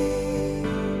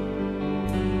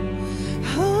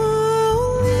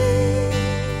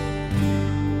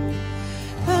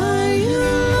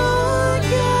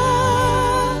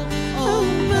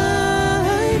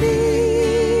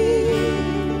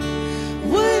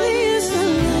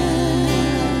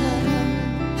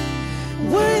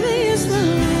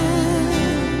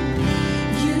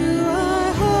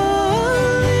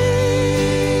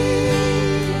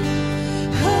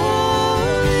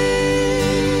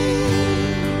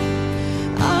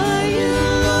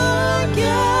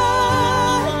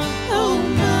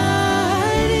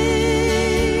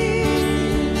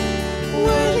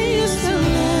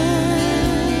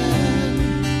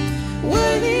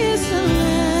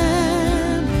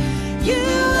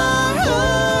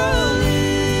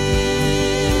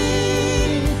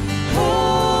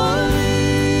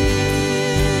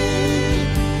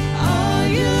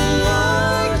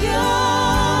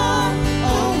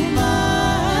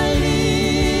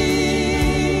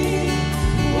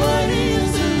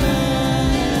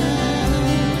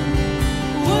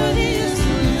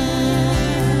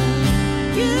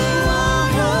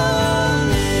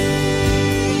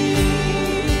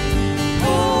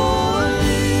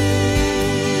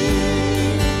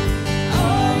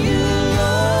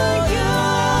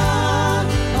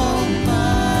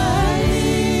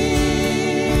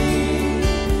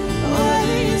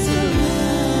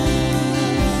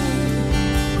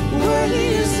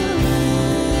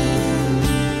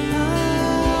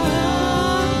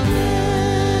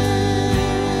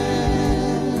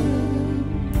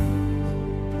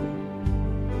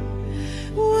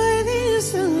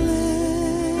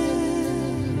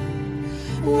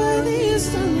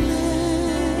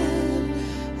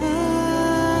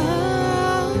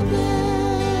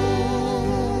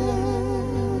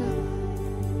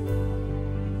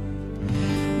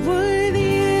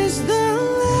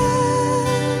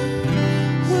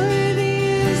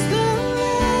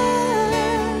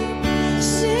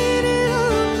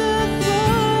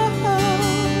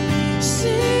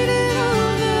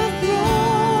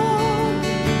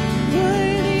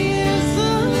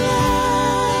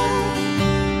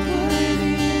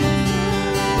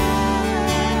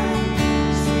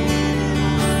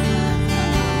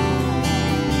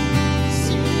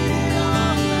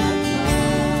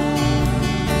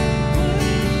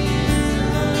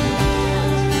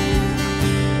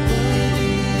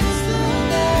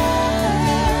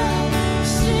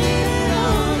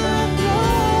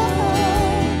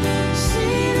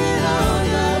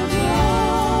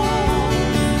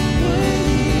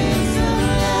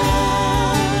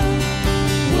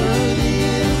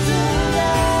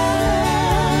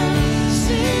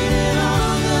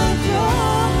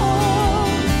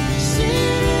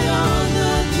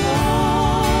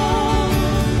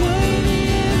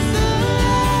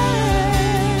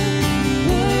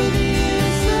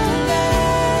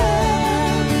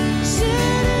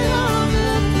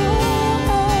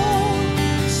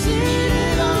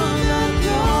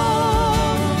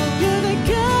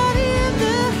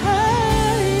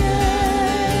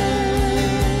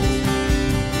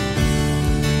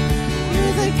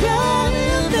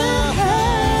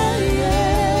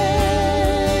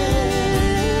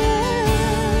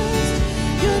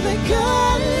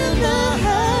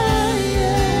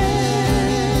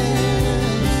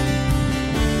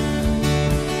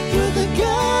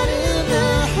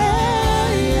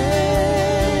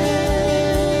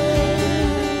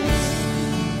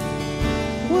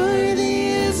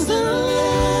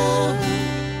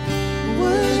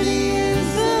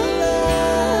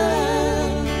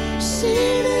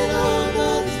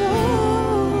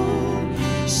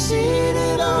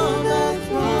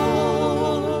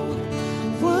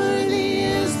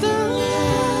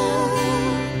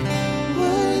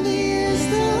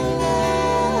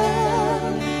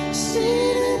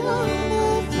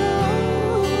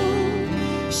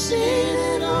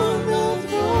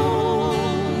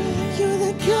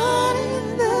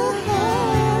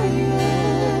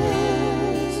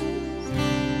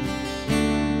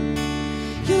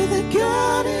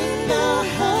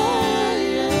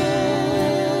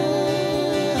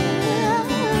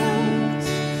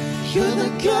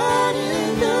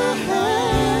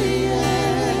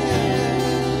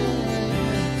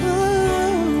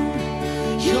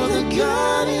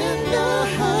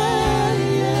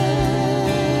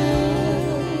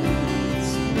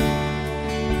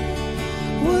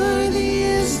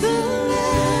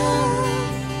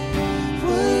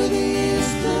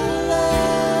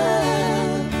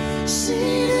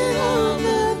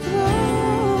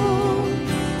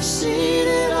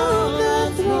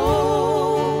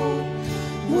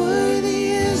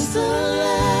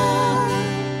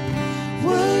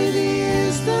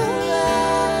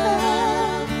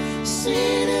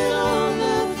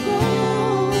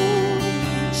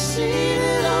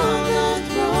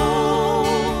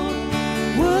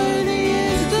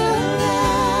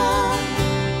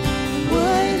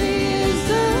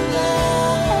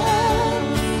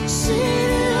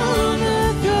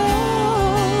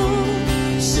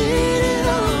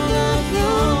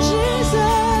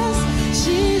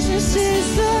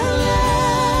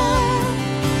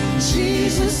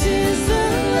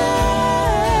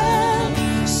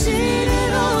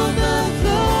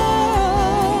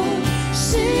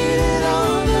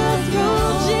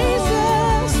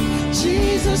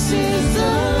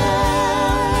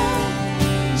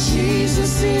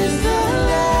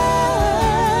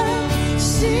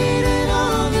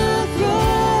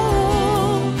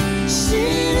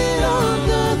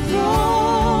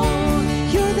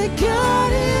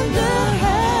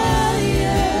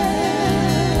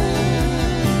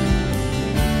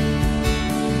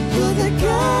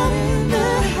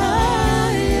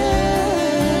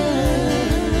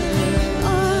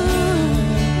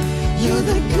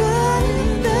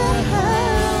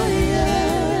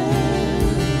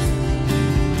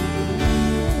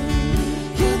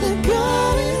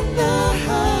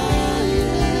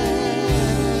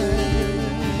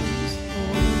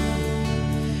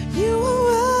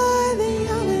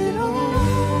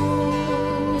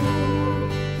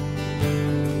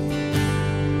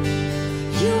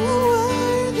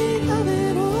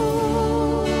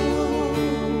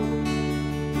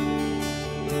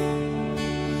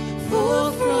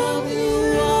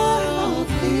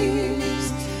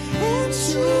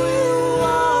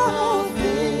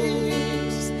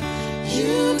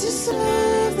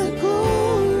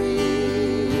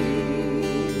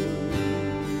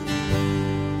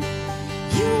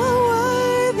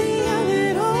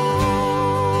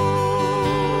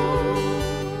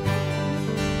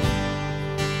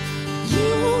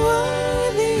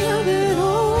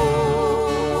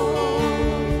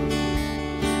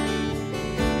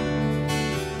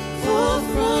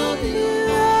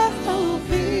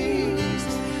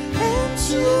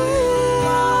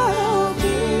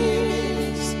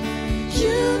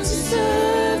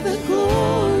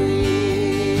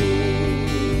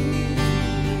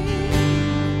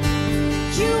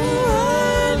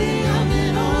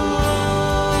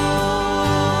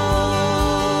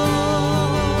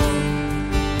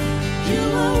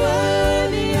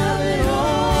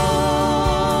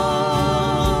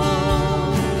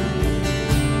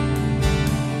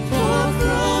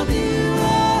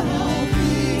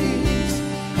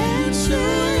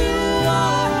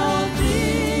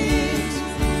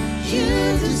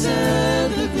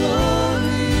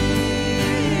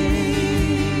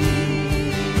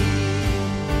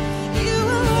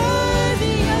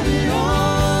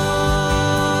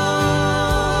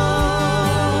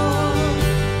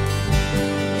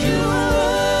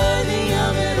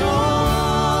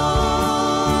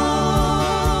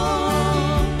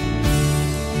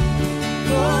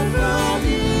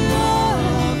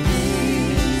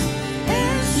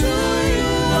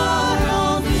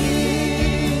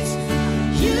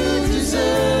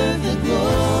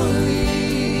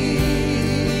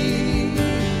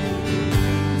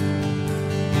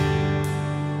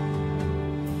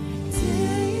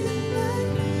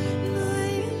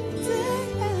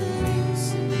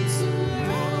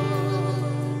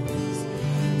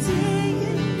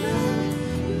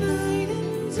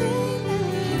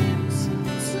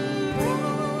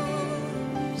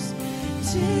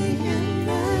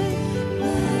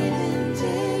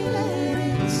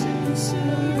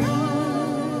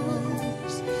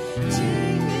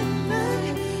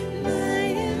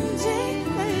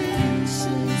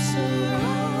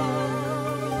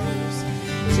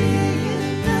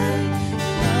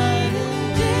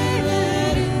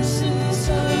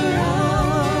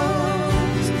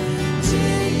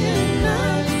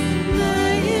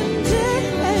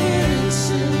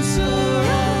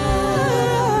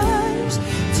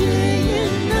Day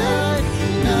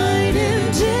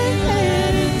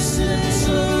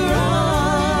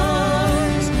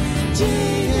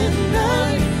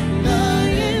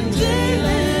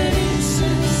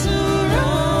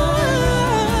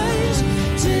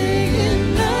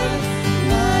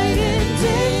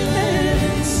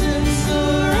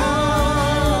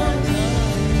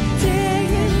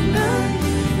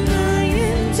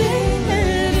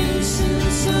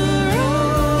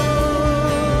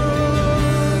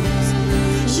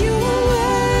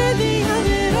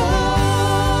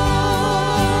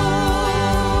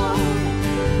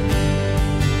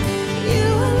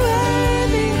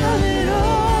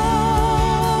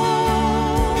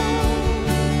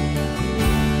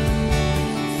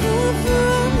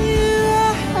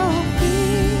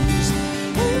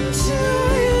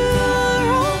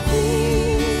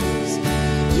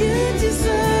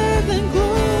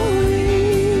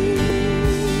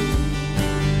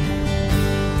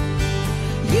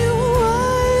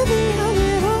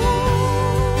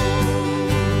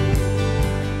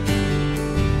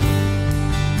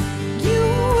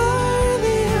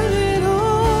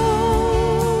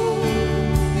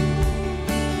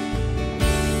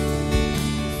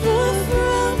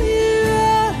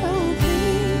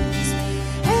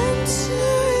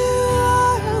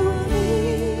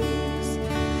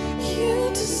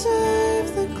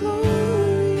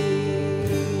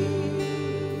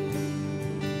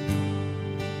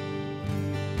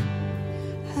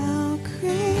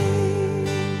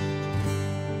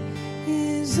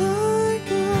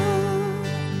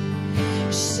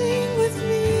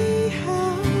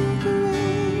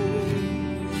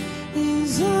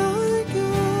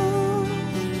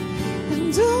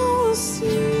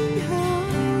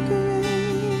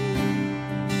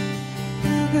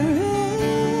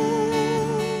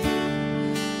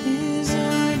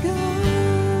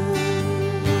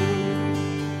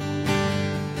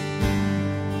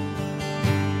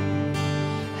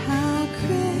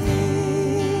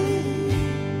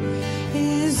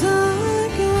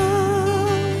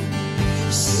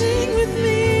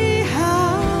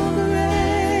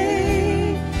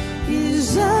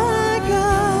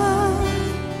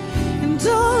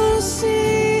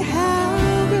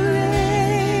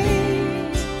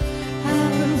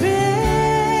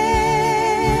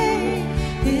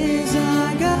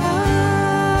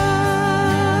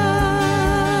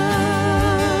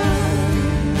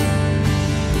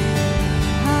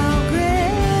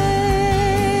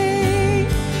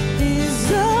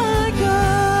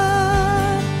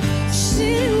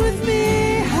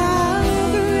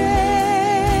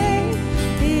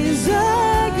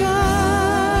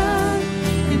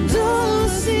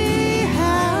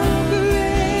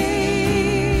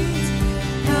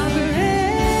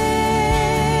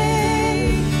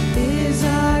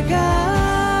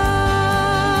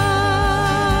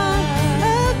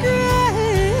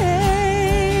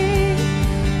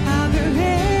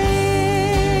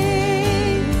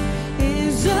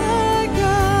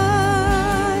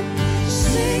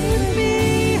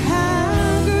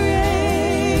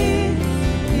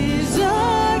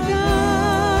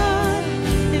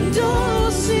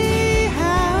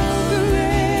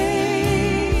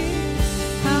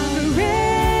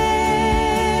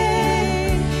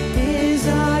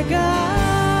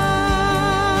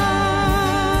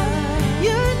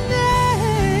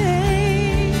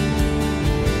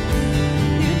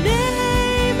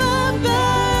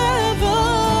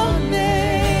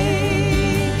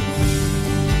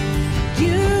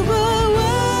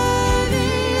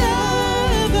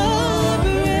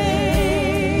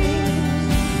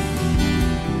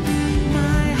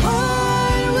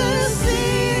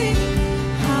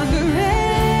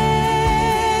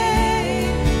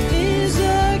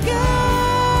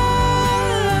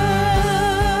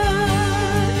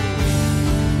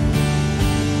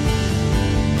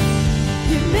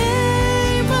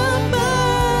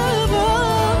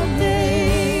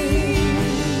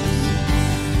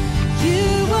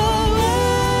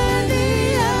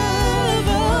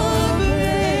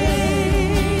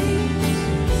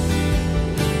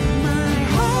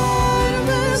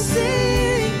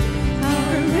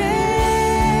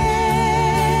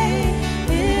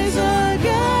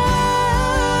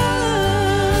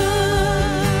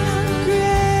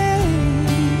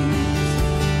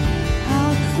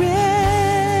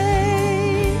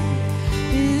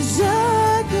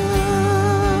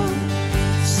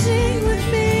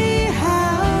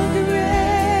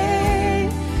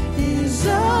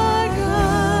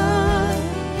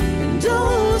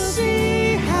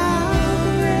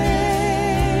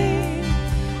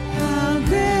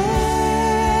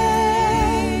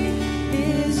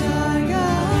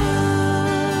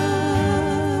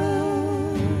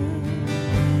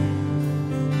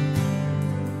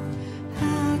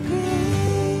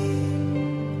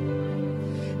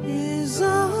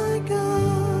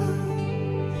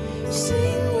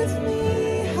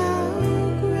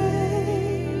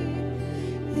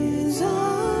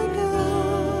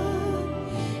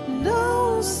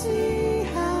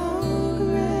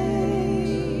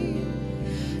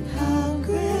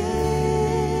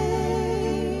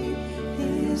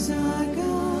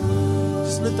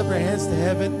just lift up your hands to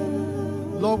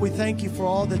heaven. Lord, we thank you for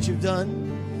all that you've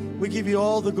done. We give you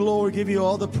all the glory, give you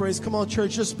all the praise. Come on,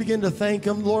 church, just begin to thank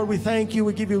him. Lord, we thank you.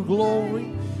 We give you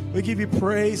glory. We give you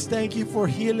praise. Thank you for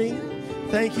healing.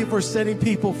 Thank you for setting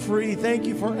people free. Thank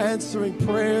you for answering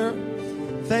prayer.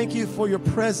 Thank you for your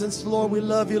presence, Lord. We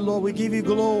love you, Lord. We give you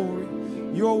glory.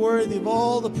 You're worthy of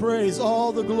all the praise,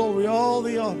 all the glory, all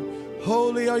the honor.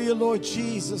 Holy are you, Lord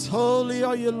Jesus. Holy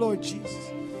are you, Lord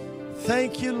Jesus.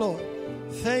 Thank you, Lord.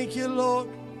 Thank you, Lord.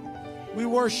 We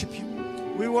worship you.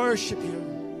 We worship you.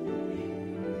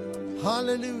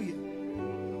 Hallelujah.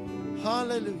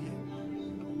 Hallelujah.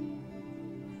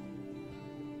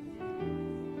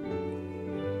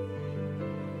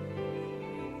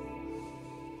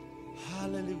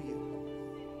 Hallelujah.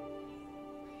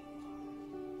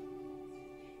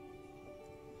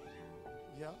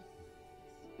 Yeah.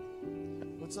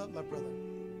 What's up, my brother?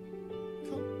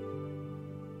 Come.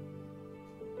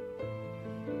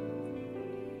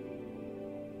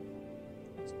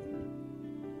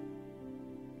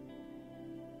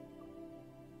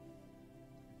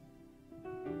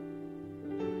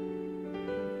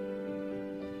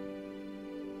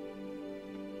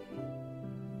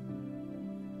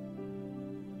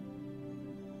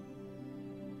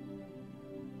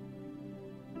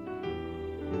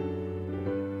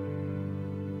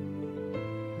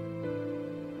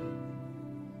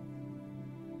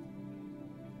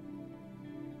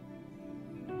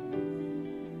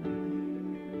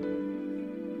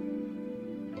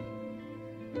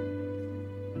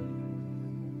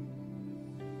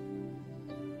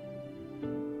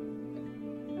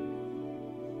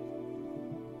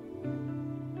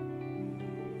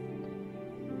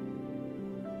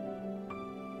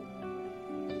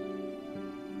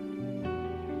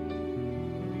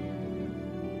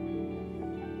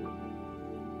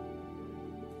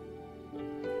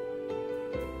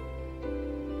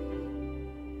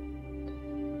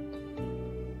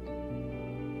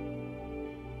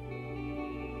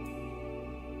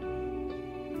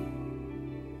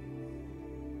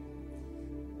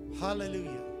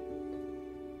 Hallelujah.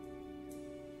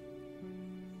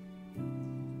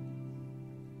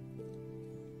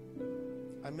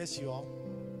 I miss you all.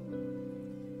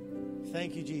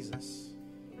 Thank you, Jesus.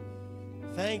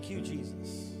 Thank you,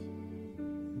 Jesus.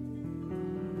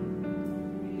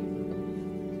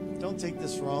 Don't take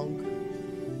this wrong.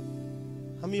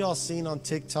 How many of y'all seen on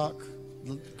TikTok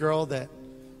the girl that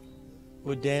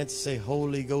would dance, say,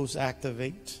 Holy Ghost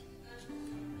activate?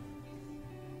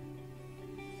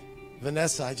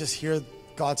 Vanessa, I just hear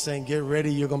God saying, get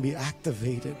ready, you're going to be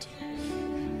activated.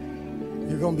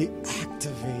 You're going to be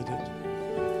activated.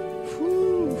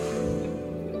 Whew.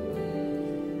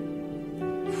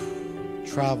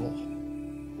 Travel.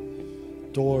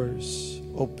 Doors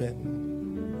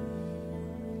open.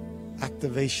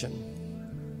 Activation.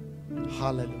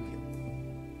 Hallelujah.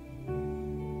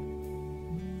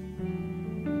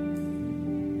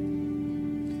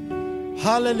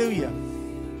 Hallelujah.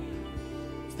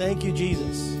 Thank you,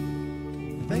 Jesus.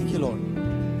 Thank you, Lord.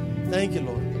 Thank you,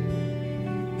 Lord.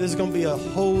 This is going to be a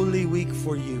holy week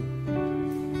for you.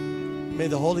 May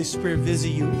the Holy Spirit visit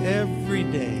you every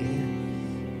day.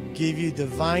 Give you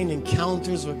divine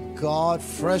encounters with God,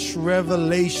 fresh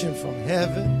revelation from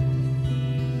heaven.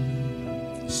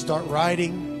 Start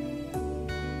writing.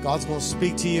 God's going to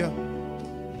speak to you.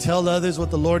 Tell others what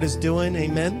the Lord is doing.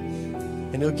 Amen.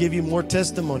 And He'll give you more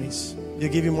testimonies.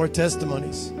 He'll give you more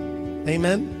testimonies.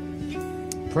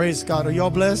 Amen. Praise God. Are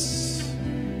y'all blessed?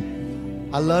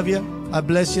 I love you. I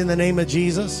bless you in the name of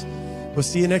Jesus. We'll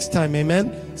see you next time.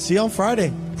 Amen. See you on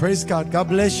Friday. Praise God. God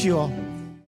bless you all.